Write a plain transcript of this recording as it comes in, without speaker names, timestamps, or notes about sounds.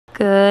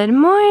Good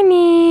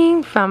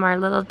morning from our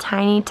little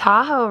tiny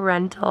Tahoe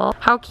rental.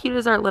 How cute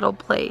is our little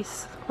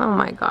place? Oh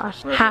my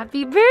gosh.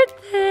 Happy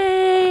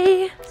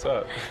birthday! What's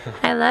up?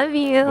 I love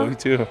you. Love you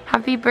too.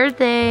 Happy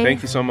birthday.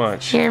 Thank you so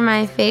much. You're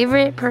my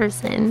favorite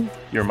person.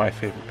 You're my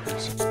favorite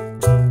person.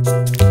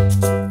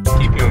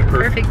 Keep you in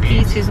Perfect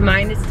peace whose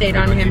mind is stayed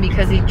on him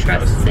because he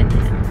trusts in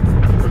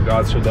him. For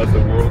God so loved the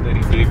world that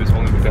he gave his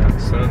only begotten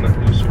Son, that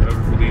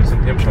whosoever believes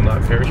in him shall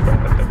not perish but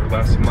have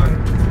everlasting life.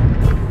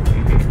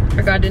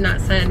 For God did not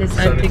send his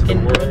Son to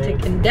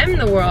condemn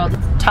the world.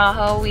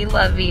 Tahoe, we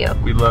love you.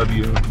 We love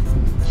you.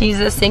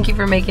 Jesus, thank you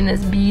for making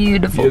this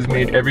beautiful. He has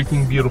made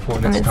everything beautiful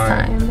in its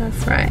time.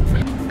 That's right.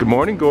 Good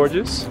morning,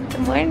 gorgeous. Good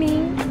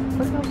morning.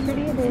 Look how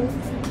pretty it is.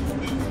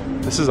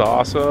 This is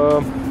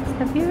awesome.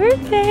 Happy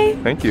birthday.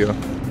 Thank you.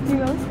 You're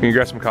welcome. You can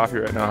grab some coffee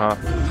right now, huh?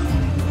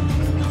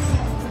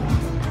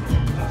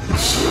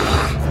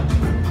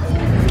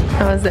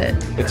 How was it?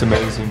 It's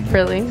amazing.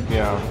 Really?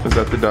 Yeah. Is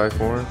that to die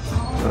for?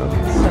 So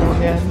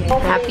good.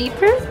 Happy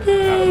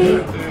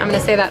birthday. I'm gonna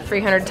say that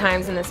 300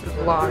 times in this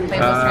vlog. Maple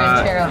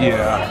ranchero.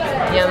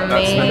 Yeah. Yummy.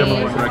 That's the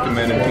number one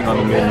recommended thing on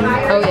the menu.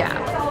 Oh yeah.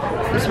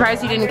 I'm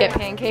surprised you didn't get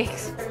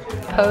pancakes.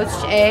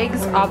 Poached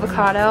eggs,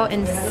 avocado,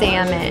 and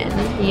salmon.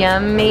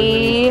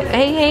 Yummy.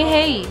 Hey, hey,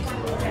 hey.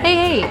 Hey,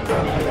 hey.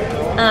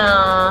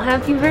 Aw,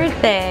 happy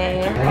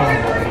birthday.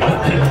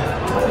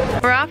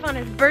 We're off on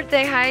his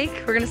birthday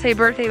hike. We're gonna say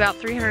birthday about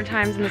 300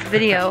 times in this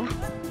video.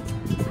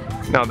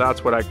 Now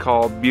that's what I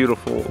call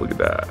beautiful. Look at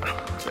that.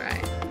 That's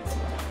right.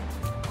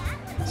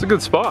 It's a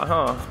good spot,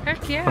 huh?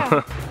 Heck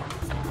yeah.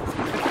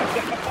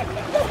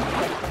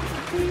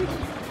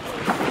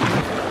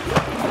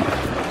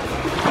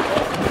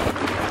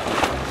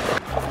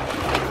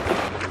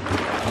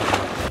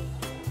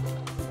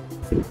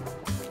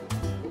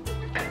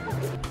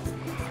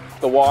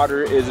 The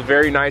water is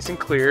very nice and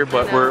clear,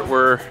 but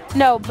we're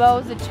No,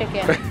 Bo's a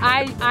chicken.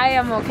 I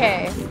am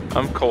okay.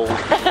 I'm cold.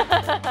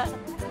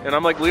 And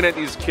I'm like looking at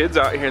these kids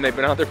out here and they've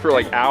been out there for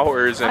like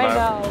hours and I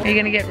know. Are you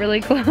gonna get really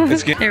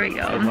close? Here we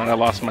go. I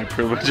lost my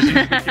privilege.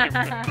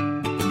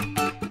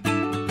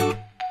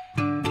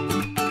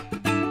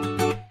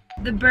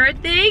 The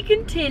birthday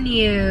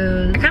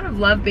continues. I kind of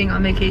love being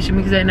on vacation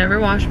because I never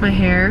wash my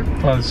hair.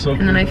 Oh, that's so cool.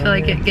 And then I feel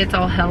like it gets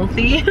all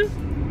healthy.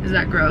 Is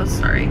that gross?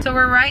 Sorry. So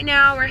we're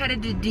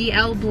headed to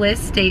DL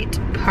Bliss State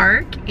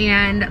Park,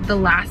 and the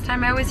last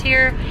time I was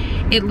here,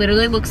 it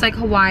literally looks like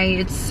Hawaii.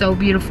 It's so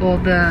beautiful.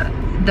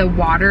 The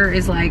water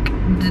is like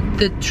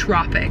the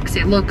tropics.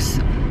 It looks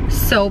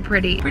so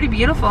pretty. Pretty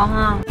beautiful,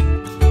 huh?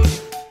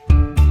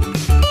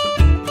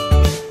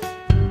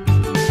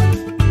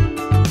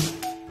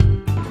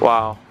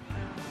 Wow.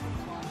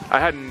 I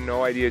had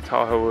no idea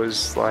Tahoe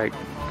was like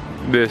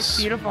this.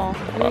 Beautiful.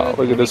 Wow,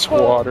 look at this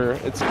water.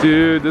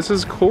 Dude, this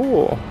is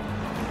cool.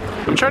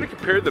 I'm trying to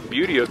compare the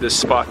beauty of this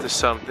spot to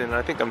something.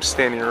 I think I'm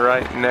standing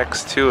right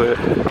next to it.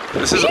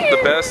 This is the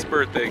best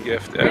birthday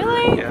gift ever.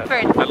 Really? Yeah.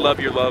 I love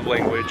your love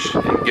language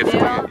and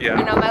gifting. Yeah.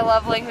 I know my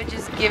love language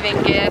is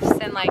giving gifts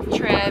and like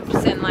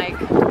trips and like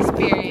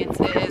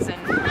experiences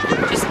and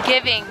just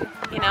giving,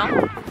 you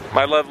know?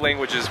 My love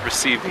language is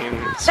receiving.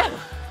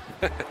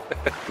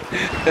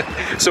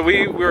 So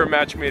we were a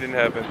match made in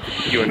heaven,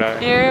 you and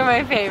I. You're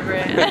my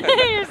favorite.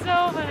 You're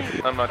so funny.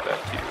 I'm not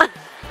that cute.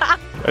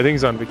 I think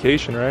he's on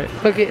vacation, right?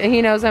 Look, he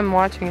knows I'm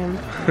watching him.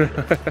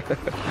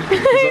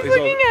 He's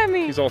looking at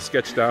me. He's all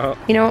sketched out.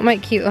 You know what my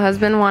cute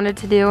husband wanted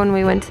to do when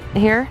we went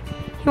here?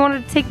 He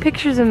wanted to take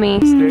pictures of me.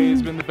 This day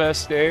has been the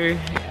best day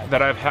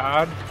that I've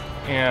had,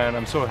 and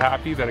I'm so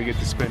happy that I get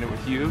to spend it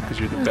with you because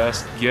you're the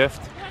best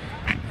gift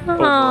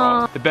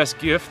overall. The best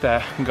gift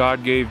that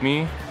God gave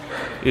me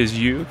is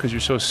you because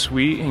you're so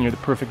sweet and you're the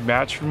perfect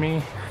match for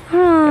me.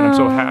 And I'm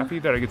so happy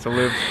that I get to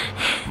live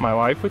my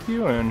life with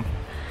you and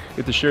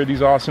get to share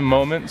these awesome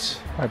moments,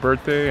 my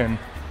birthday and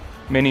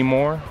many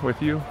more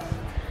with you.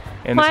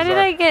 And why did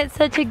I get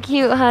such a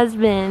cute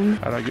husband?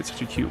 How did I get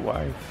such a cute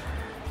wife?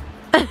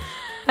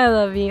 I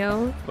love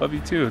you. Love you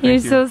too. You're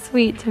so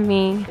sweet to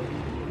me.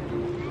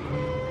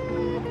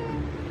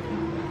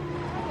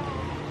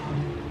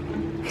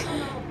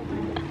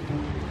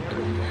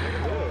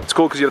 It's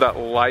cool because you have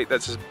that light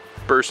that's just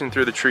bursting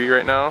through the tree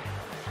right now.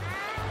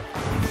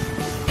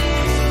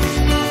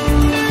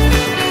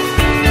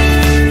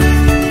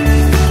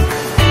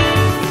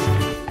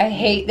 I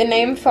hate the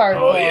name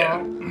Fargo. Oh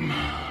yeah.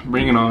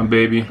 Bring it on,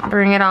 baby.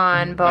 Bring it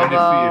on, Bobo.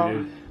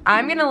 Undefeated.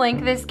 I'm gonna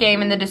link this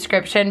game in the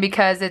description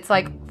because it's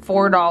like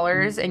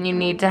 $4 and you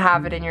need to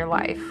have it in your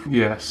life.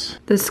 Yes.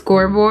 The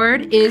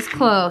scoreboard is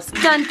close.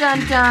 Dun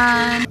dun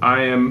dun.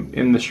 I am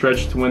in the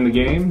stretch to win the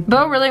game.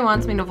 Bo really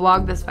wants me to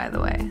vlog this, by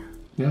the way.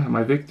 Yeah,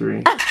 my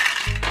victory.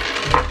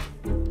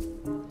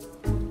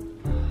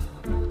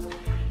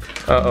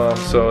 Uh-oh,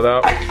 so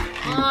that...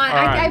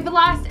 I've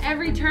lost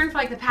every turn for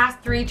like the past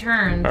 3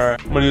 turns.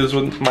 Alright, I'm gonna do this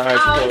with my eyes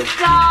closed.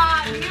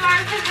 Stop! You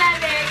are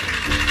pathetic.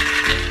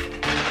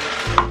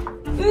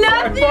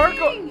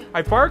 Nothing!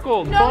 I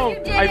farkled. No, you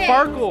didn't. I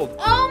farkled.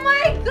 Oh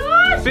my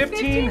gosh!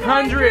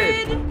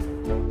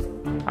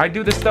 1,500. I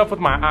do this stuff with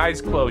my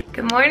eyes closed.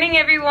 Good morning,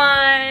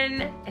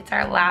 everyone. It's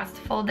our last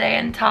full day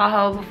in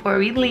Tahoe before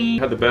we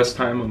leave. Had the best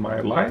time of my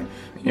life,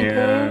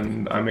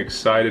 and I'm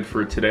excited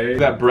for today.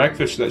 That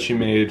breakfast that she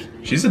made,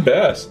 she's the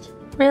best.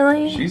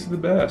 Really? She's the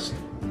best.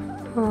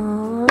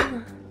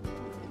 Aww.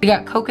 We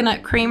got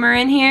coconut creamer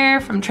in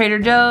here from Trader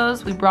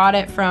Joe's. We brought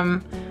it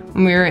from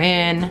when we were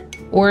in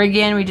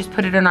Oregon. We just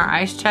put it in our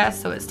ice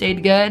chest so it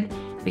stayed good.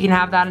 We can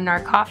have that in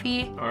our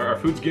coffee. Our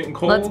food's getting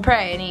cold. Let's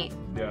pray and eat.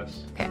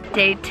 Yes. Okay.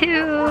 Day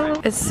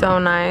 2. It's so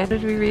nice. What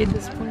did we read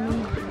this morning?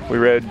 We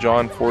read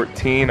John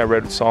 14. I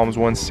read Psalms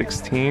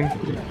 116.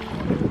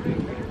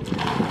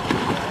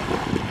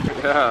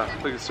 Yeah,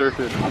 like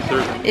surfing.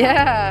 Surfing.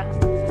 Yeah.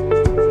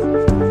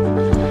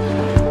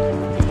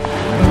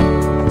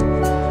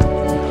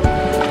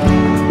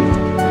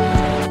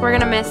 We're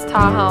gonna miss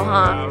Tahoe,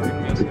 huh? Yeah, we're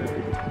gonna miss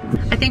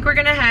it. I think we're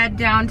gonna head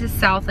down to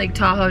South Lake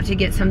Tahoe to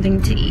get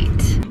something to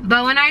eat.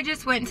 But when I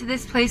just went to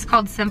this place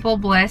called Simple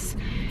Bliss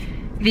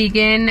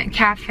Vegan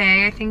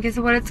Cafe, I think is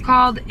what it's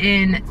called,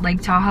 in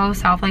Lake Tahoe,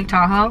 South Lake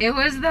Tahoe. It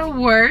was the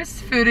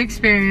worst food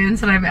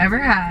experience that I've ever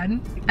had.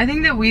 I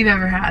think that we've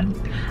ever had.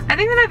 I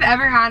think that I've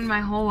ever had in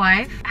my whole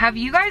life. Have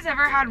you guys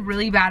ever had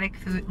really bad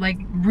food, like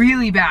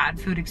really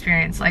bad food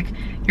experience? Like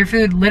your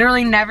food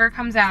literally never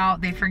comes out,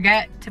 they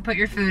forget to put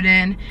your food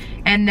in,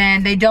 and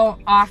then they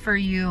don't offer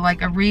you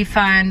like a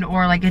refund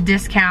or like a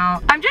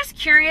discount. I'm just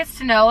curious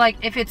to know like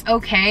if it's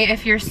okay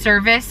if your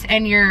service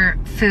and your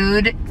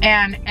food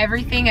and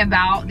everything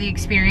about the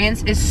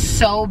experience is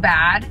so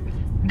bad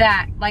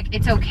that like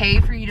it's okay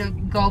for you to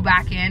go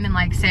back in and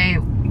like say,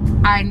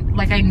 I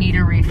need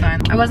a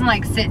refund. I wasn't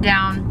like sit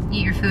down,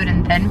 eat your food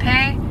and then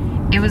pay.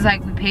 It was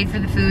like we paid for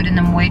the food and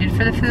then waited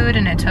for the food,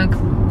 and it took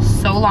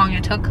so long.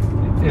 It took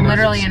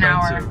literally an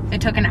hour.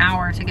 It took an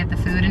hour to get the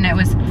food, and it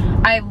was,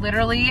 I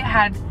literally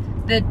had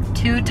the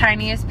 2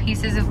 tiniest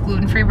pieces of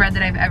gluten-free bread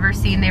that I've ever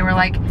seen. They were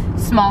like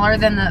smaller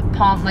than the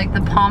palm, like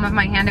the palm of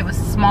my hand. It was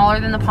smaller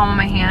than the palm of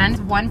my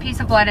hand. 1 piece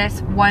of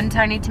lettuce, 1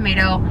 tiny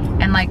tomato,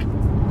 and like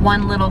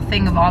 1 little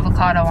thing of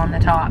avocado on the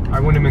top. I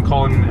wouldn't even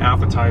call it an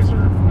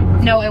appetizer.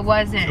 No, it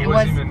wasn't. It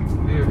wasn't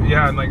even,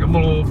 yeah, and like a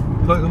little,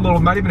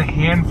 not even a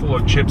handful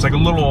of chips, like a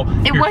little.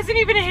 It wasn't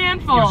even a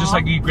handful. It was just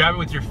like you grab it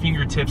with your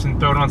fingertips and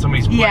throw it on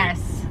somebody's plate.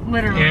 Yes,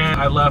 literally. And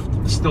I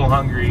left still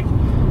hungry.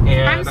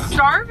 And I'm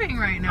starving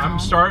right now. I'm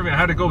starving. I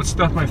had to go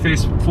stuff my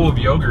face full of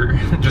yogurt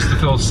just to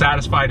feel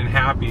satisfied and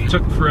happy. It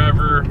took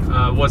forever.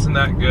 Wasn't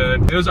that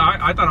good. It was.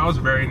 I thought I was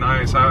very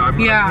nice. I'm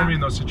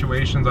in those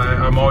situations.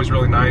 I'm always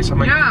really nice. I'm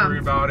like, don't worry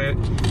about it.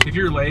 If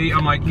you're late,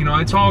 I'm like, you know,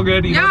 it's all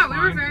good. You know, we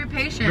were very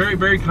patient. Very,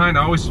 very kind.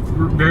 I always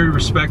very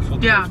respectful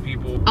towards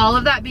people. All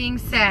of that being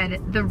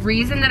said, the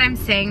reason that I'm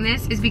saying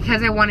this is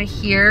because I want to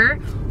hear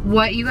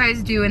what you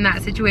guys do in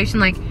that situation.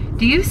 Like,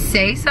 do you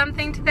say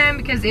something to them?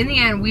 Because in the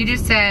end, we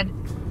just said,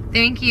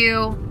 thank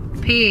you,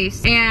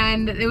 peace,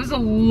 and it was a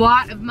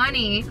lot of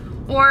money.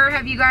 Or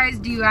have you guys,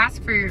 do you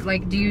ask for your,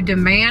 like, do you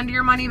demand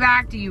your money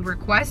back? Do you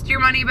request your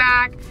money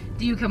back?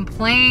 Do you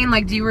complain?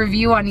 Like, do you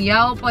review on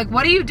Yelp? Like,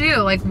 what do you do?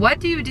 Like, what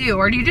do you do?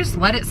 Or do you just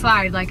let it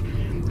slide? Like,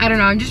 I don't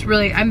know,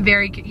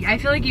 I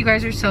feel like you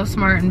guys are so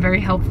smart and very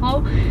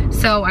helpful.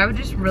 So I would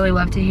just really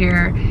love to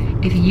hear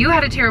if you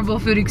had a terrible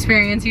food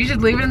experience. You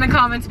should leave it in the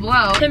comments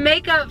below. To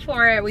make up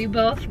for it, we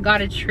both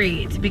got a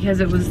treat because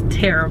it was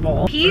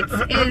terrible. Pete's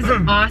is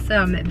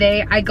awesome.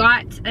 I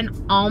got an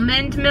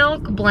almond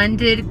milk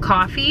blended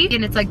coffee,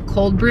 and it's like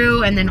cold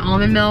brew and then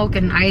almond milk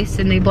and ice,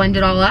 and they blend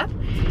it all up.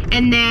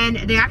 And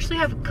then they actually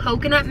have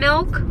coconut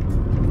milk.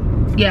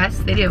 Yes,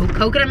 they do.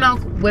 Coconut milk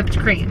whipped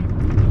cream.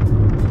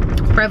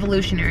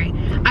 Revolutionary.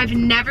 I've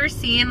never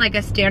seen like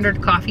a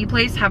standard coffee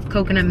place have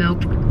coconut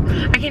milk.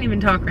 I can't even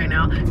talk right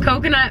now.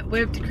 Coconut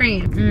whipped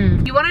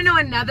cream. You want to know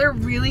another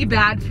really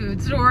bad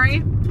food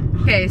story?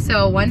 Okay,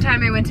 so one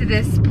time I went to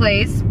this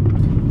place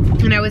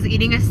and I was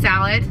eating a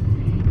salad,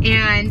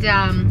 and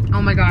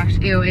oh my gosh,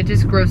 ew, it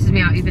just grosses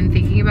me out even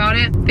thinking about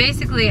it.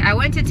 Basically, I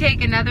went to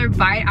take another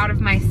bite out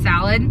of my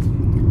salad,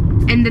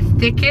 and the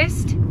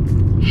thickest,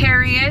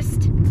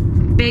 hairiest,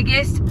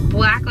 biggest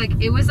black, like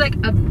it was like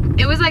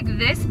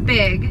this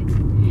big,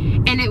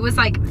 and it was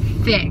like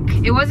thick.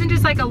 It wasn't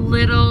just like a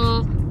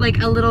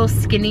little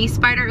skinny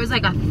spider. It was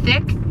like a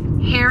thick,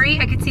 hairy,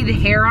 I could see the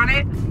hair on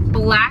it,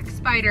 black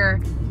spider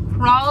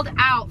crawled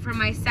out from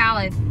my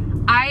salad.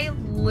 I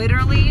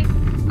literally,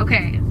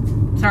 okay,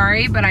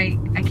 sorry, but I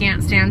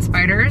can't stand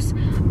spiders.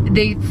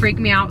 They freak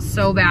me out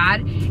so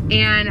bad.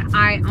 And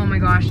oh my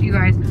gosh, you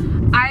guys,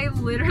 I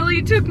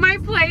literally took my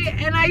plate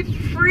and I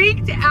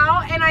freaked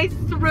out and I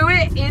threw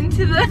it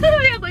into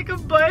they had like a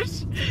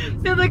bush.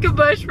 They had like a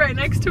bush right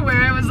next to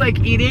where I was like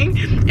eating,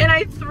 and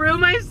I threw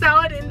my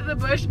salad into the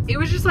bush. It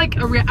was just like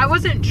I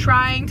wasn't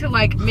trying to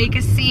like make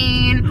a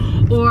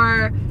scene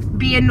or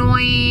be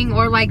annoying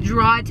or like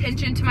draw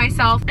attention to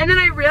myself. And then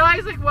I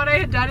realized like what I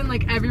had done, and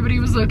like everybody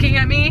was looking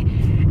at me,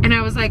 and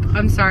I was like,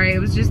 I'm sorry, it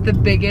was just the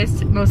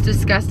biggest, most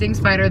disgusting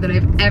spider that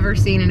I've ever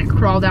seen, and it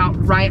crawled out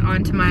right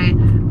onto my,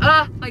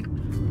 like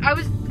I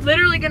was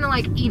literally gonna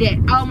like eat it.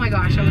 Oh my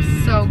gosh, that was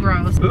so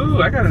gross.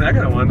 Ooh, I got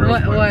one.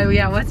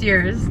 Yeah, what's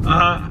yours?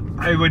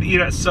 I would eat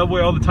at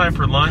Subway all the time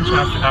for lunch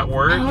at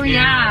work. Oh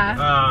yeah.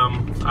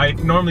 And, I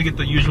normally get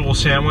the usual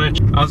sandwich.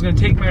 I was gonna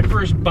take my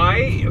first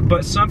bite,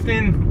 but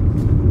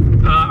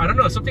something, I don't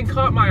know, something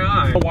caught my eye.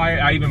 I don't know why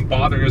I even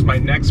bothered. It was my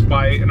next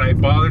bite, and I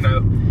bothered,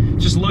 and I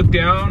just looked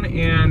down,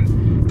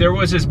 and there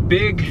was this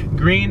big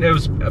green, it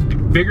was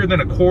bigger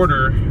than a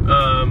quarter,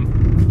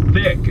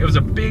 thick. It was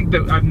a big,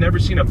 I've never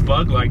seen a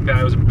bug like that.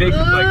 It was a big,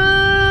 like,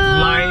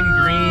 lime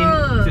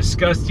green,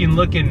 disgusting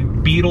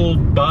looking beetle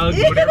bug,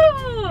 whatever.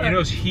 And it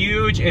was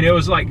huge, and it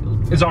was like,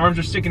 his arms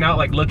are sticking out,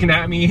 like looking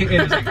at me, and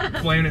it's like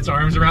flaying its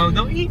arms around,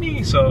 don't eat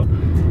me. So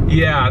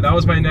yeah, that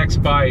was my next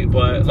bite,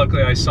 but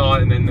luckily I saw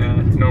it, and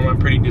then normally I'm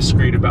pretty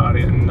discreet about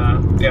it,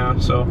 and yeah,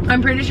 so.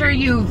 I'm pretty sure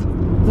you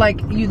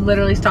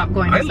literally stopped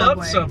going to Subway. I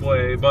love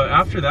Subway, but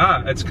after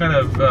that, it's kind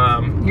of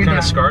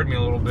scarred me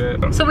a little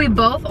bit. So we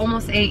both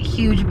almost ate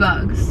huge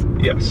bugs.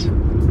 Yes.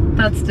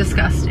 That's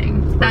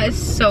disgusting. That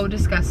is so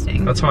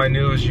disgusting. That's how I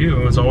knew it was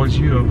you. It was always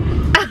you.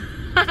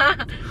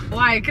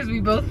 Why? Because we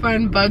both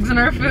find bugs in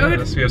our food?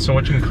 Yes, we have so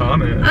much in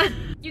common.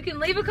 You can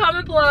leave a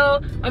comment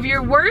below of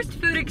your worst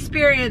food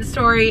experience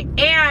story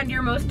and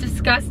your most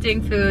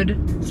disgusting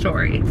food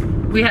story.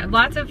 We had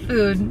lots of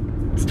food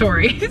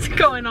stories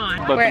going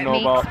on. We're at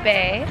Meeks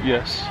Bay.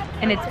 Yes.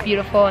 And it's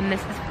beautiful, and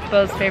this is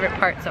Bo's favorite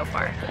part so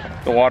far.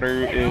 The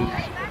water is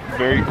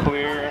very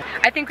clear.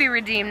 I think we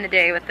redeemed the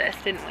day with this,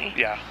 didn't we?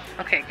 Yeah.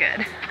 Okay,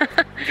 good.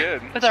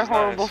 Good. With our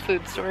horrible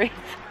food stories.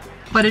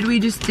 What did we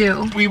just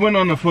do? We went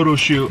on a photo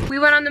shoot. We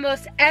went on the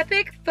most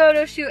epic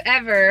photo shoot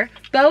ever.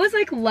 Bo is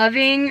like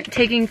loving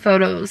taking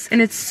photos, and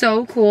it's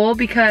so cool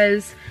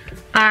because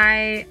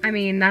I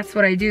mean, that's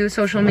what I do,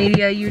 social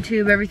media,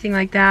 YouTube, everything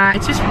like that.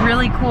 It's just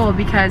really cool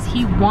because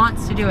he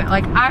wants to do it.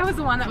 Like, I was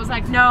the one that was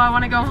like, no, I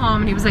want to go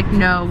home, and he was like,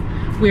 no,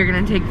 we're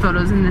gonna take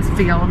photos in this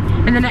field.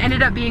 And then it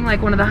ended up being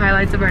like one of the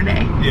highlights of our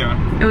day.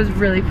 Yeah. It was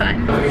really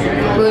fun.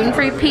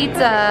 Gluten-free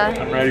pizza.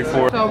 I'm ready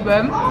for it. So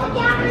good.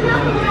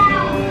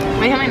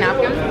 Wait, how many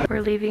napkins?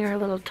 We're leaving our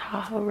little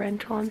Tahoe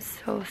rental. I'm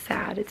so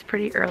sad. It's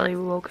pretty early.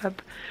 We woke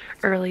up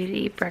early to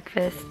eat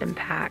breakfast and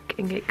pack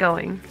and get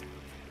going.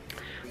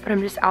 But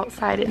I'm just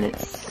outside, and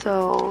it's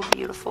so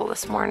beautiful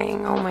this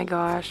morning. Oh my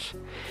gosh.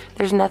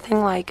 There's nothing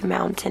like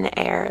mountain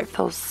air. It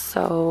feels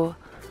so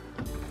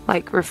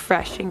like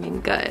refreshing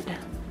and good.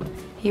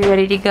 You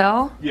ready to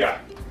go? Yeah.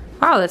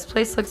 Wow, this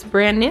place looks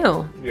brand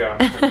new. Yeah.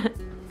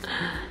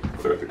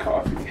 Put the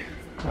coffee.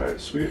 Alright,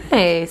 sweet.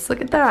 Nice, look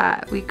at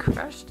that. We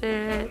crushed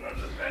it.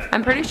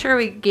 I'm pretty sure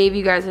we gave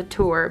you guys a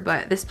tour,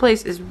 but this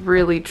place is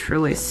really,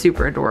 truly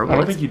super adorable. I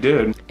don't think you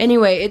did.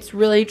 Anyway, it's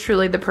really,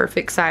 truly the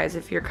perfect size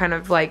if you're kind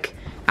of like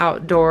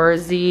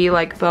outdoorsy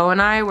like Bo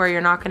and I, where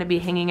you're not gonna be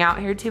hanging out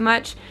here too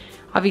much.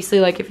 Obviously,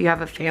 like if you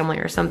have a family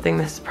or something,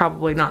 this is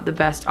probably not the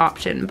best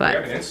option, but. They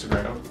have an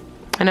Instagram.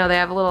 I know, they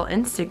have a little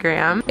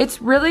Instagram. It's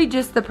really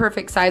just the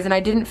perfect size, and I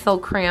didn't feel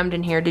crammed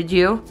in here, did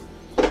you?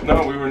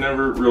 No, we were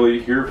never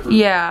really here for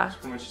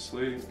pretty much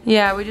sleep.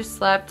 Yeah, we just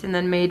slept and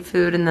then made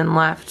food and then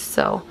left,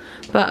 so.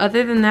 But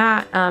other than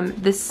that,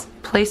 this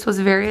place was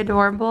very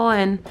adorable,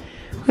 and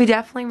we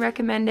definitely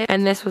recommend it.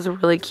 And this was a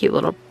really cute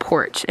little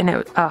porch, and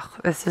it,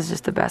 this is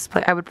just the best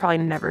place. I would probably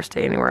never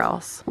stay anywhere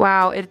else.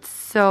 Wow, it's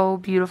so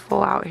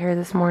beautiful out here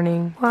this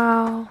morning.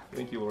 Wow.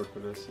 Thank you, Lord, for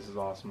this. This is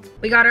awesome.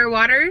 We got our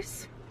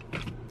waters.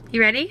 You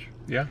ready?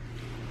 Yeah.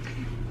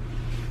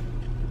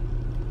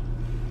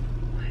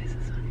 Why is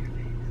this on your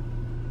face?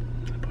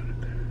 I put it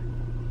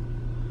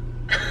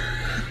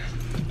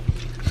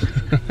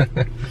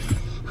there.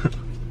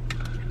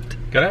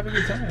 Gotta have a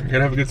good time.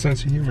 Gotta have a good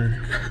sense of humor.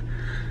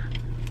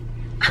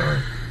 Sorry.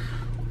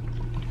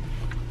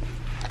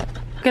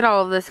 Look at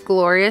all of this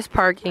glorious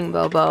parking,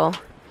 Bobo.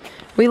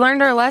 We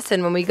learned our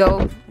lesson when we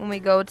go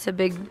to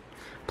big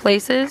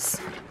places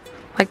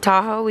like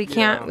Tahoe. We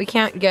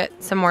can't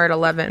get somewhere at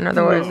 11,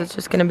 otherwise it's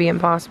just gonna be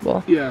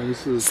impossible. Yeah,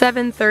 this is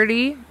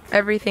 7:30.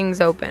 Everything's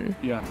open.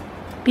 Yeah.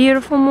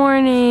 Beautiful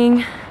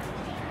morning.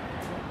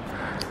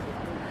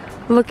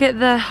 Look at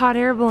the hot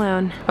air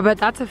balloon. I bet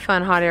that's a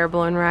fun hot air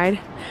balloon ride.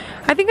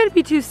 I think I'd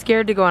be too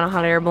scared to go on a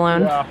hot air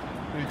balloon. Yeah,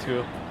 me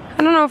too.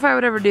 I don't know if I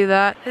would ever do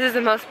that. This is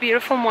the most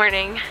beautiful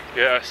morning.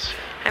 Yes.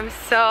 I'm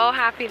so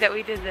happy that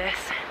we did this.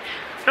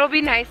 It'll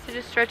be nice to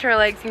just stretch our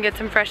legs and get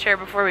some fresh air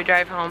before we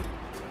drive home.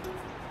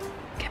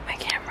 Get my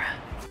camera.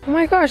 Oh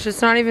my gosh,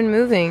 it's not even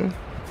moving.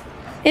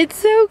 It's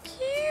so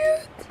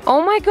cute.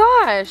 Oh my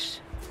gosh.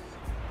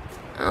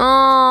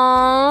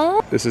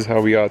 Oh. This is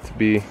how we ought to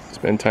be.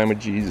 Spend time with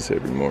Jesus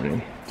every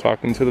morning.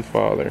 Talking to the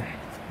Father.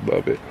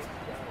 Love it.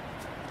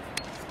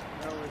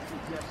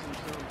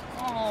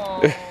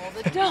 Oh,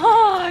 the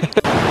dog.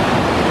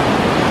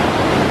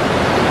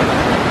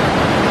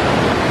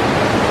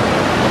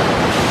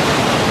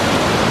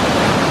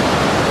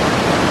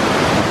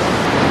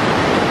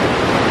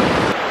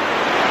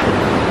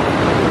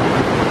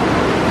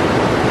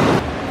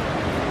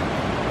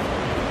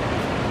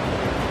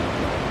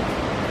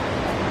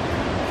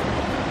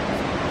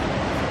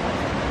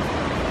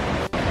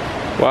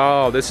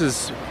 Wow, this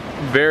is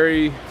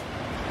very,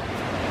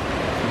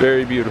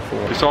 very beautiful.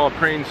 I saw a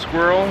praying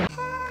squirrel.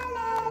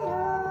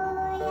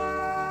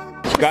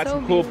 Should Got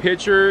some cool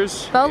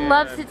pictures. Bo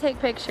loves to take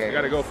pictures. We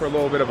gotta go for a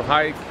little bit of a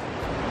hike.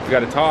 We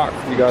gotta talk.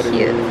 We gotta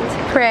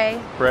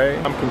pray. Pray.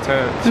 I'm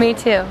content. Me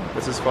too.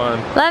 This is fun.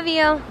 Love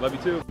you. Love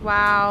you too.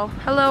 Wow.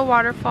 Hello,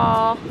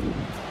 waterfall.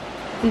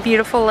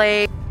 Beautiful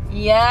lake.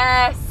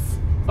 Yes.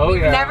 Oh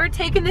We've never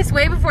taken this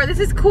way before. This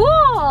is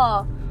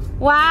cool.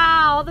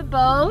 Wow, the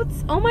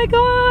boats. Oh my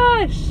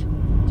gosh.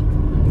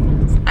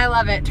 I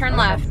love it. Turn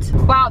left.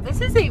 Wow, this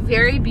is a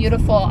very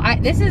beautiful.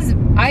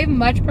 I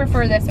much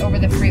prefer this over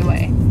the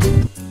freeway.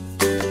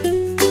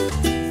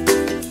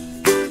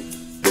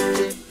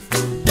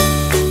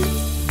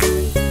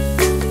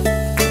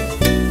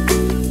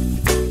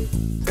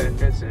 San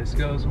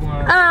Francisco's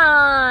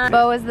one.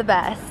 Bo is the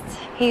best.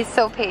 He's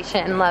so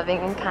patient and loving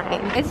and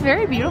kind. It's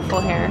very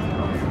beautiful here.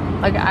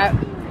 Like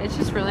it's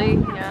just really,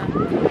 yeah.